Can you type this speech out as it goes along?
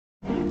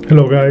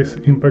Hello guys,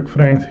 Impact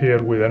Frames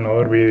here with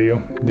another video,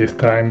 this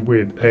time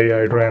with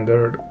AI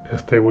rendered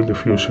stable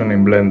diffusion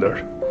in Blender.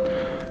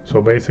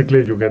 So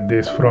basically you get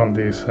this from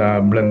this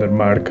Blender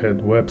Market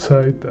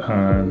website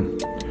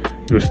and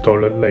you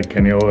install it like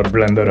any other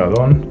Blender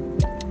add-on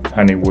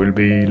and it will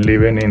be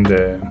living in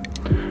the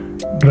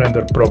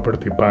render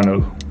property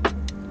panel.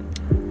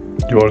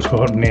 You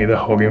also need a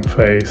Hugging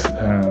Face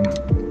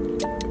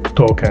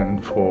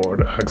token for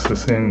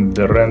accessing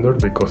the render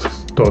because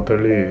it's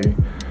totally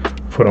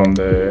from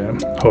the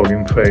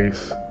Hugging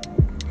Face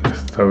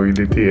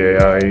stability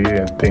AI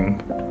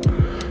thing.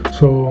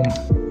 So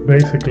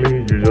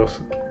basically you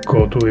just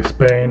go to this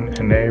pane,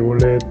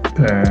 enable it,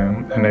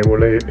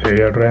 enable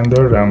AI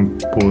render and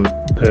put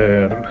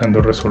the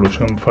render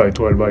resolution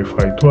 512 by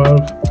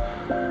 512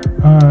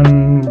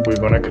 and we're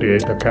gonna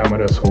create a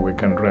camera so we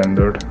can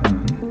render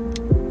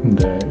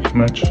the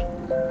image.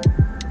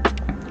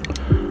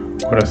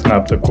 I'm gonna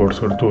snap the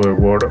cursor to the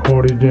word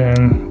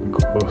origin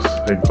because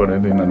I got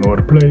it in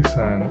another place,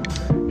 and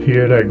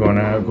here I'm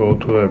gonna go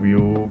to the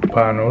view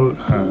panel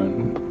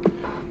and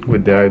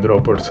with the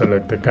eyedropper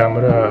select the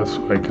camera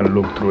so I can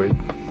look through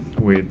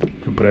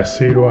it. You press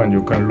 0 and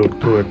you can look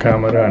through the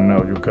camera and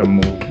now you can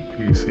move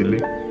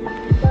easily.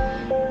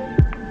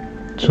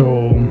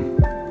 So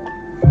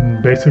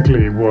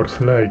basically it works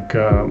like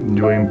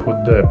you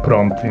input the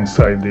prompt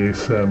inside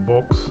this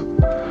box,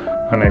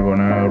 and I'm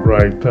gonna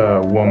write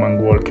a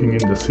woman walking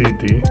in the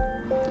city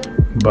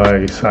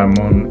by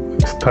Simon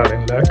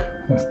Stalenhag,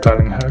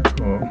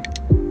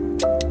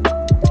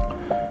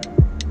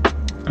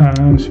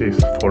 and she's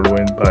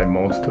followed by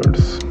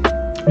monsters.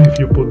 If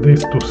you put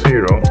this to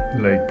 0,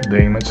 like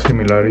the image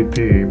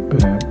similarity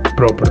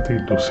property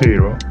to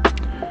 0,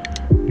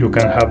 you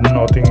can have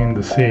nothing in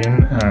the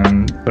scene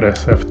and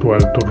press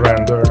F12 to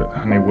render,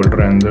 and it will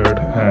render.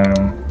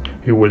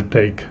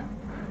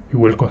 It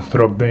will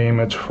construct the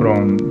image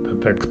from the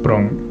text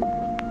prompt,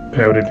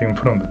 everything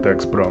from the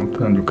text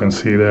prompt, and you can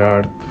see the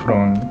art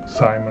from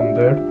Simon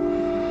there.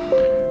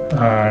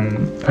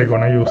 And I'm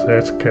gonna use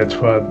the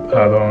Sketchpad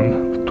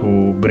add-on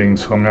to bring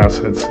some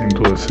assets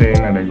into the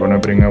scene, and I'm gonna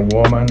bring a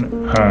woman,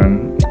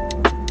 and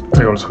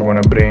I also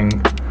gonna bring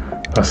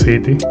a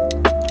city.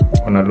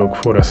 I'm gonna look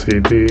for a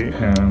city,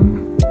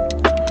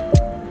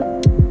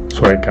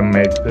 so I can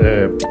make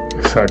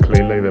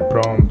exactly like the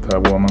prompt, a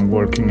woman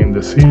working in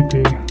the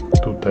city,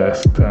 to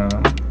test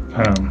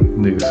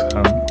this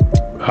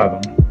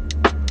add-on.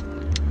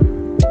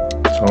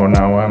 So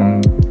now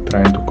I'm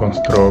trying to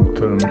construct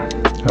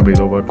a bit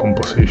of a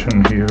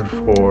composition here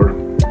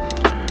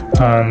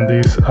and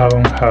this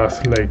add-on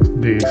has like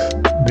these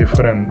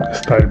different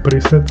style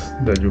presets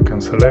that you can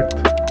select,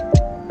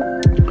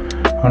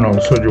 and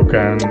also you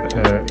can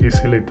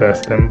easily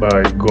test them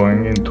by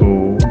going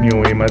into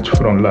new image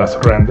from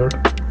last render.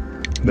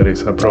 There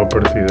is a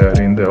property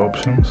there in the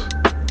options,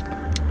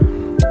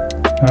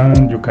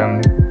 and you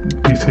can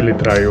easily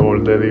try all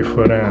the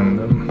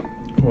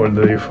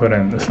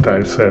different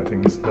style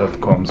settings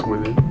that comes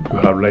with it. You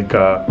have like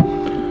a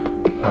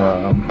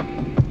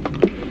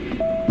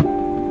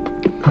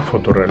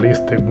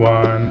photorealistic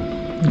one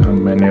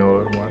and many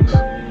other ones.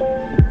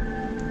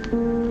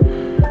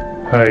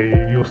 I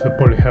use the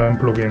Polyheaven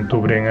plugin to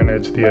bring an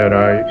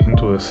HDRI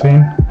into the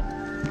scene,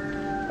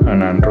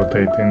 and I'm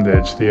rotating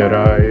the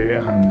HDRI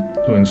and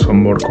doing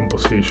some more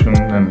composition,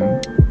 and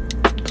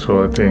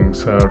so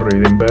things are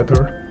reading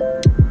better.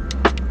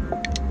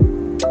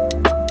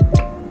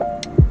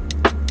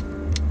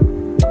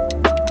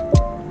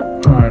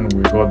 And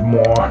we got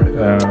more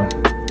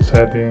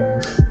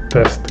settings,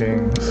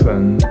 testings,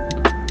 and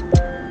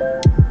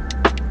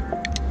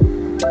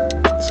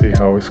see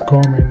how it's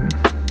coming.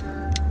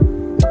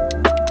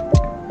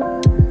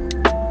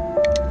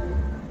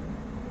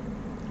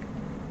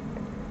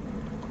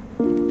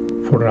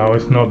 For now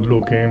it's not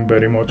looking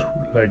very much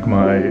like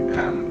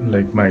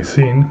my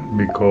scene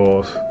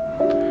because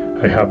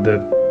I have the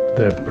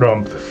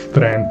prompt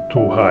strength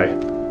too high,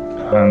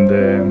 and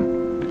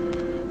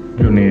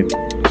you need,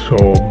 so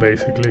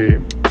basically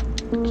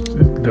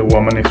the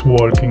woman is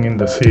walking in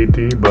the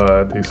city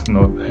but it's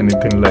not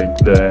anything like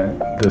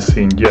the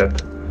scene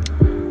yet.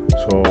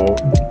 So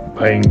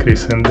by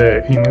increasing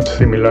the image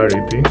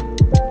similarity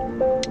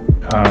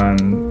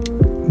and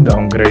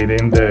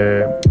downgrading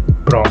the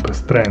prompt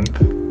strength,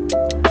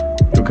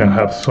 you can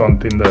have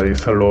something that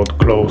is a lot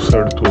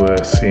closer to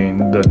the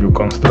scene that you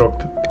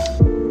constructed.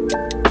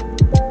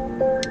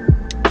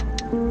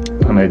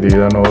 And I did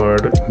another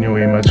new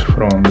image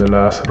from the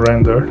last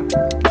render,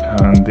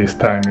 and this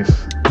time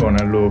it's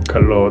gonna look a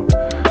lot,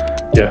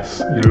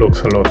 yes, it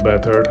looks a lot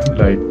better,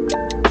 like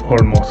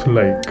almost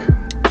like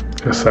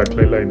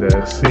exactly like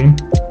the scene,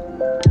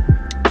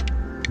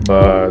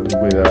 but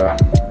with a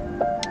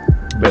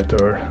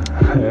better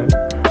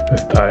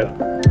style.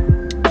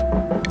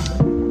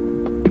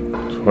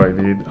 So I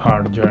did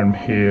Artgerm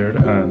here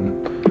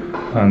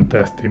and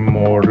testing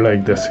more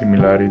like the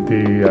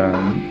similarity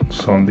and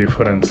some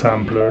different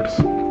samplers,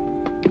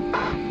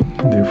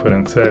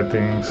 different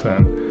settings,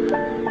 and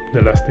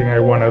the last thing I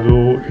want to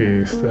do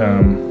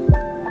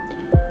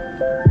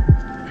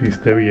is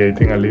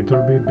deviating a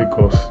little bit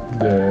because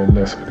the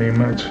lesser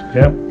image.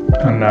 Yeah,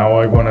 and now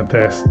I want to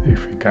test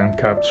if it can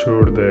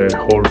capture the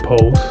whole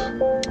pose,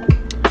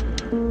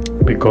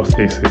 because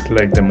this is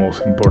like the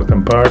most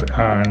important part,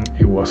 and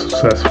it was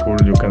successful.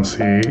 You can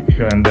see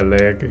even the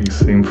leg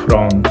is in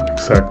front,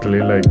 exactly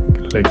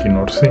like in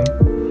our scene.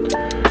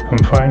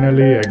 And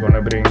finally, I'm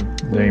gonna bring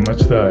the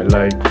image that I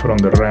like from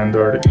the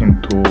render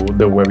into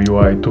the web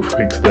UI to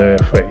fix the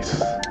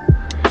face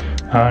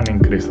and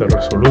increase the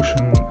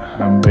resolution.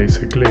 And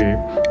basically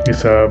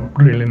it's a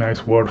really nice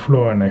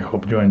workflow, and I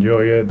hope you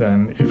enjoy it.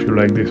 And if you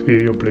like this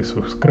video, please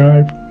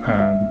subscribe,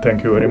 and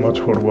thank you very much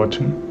for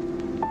watching.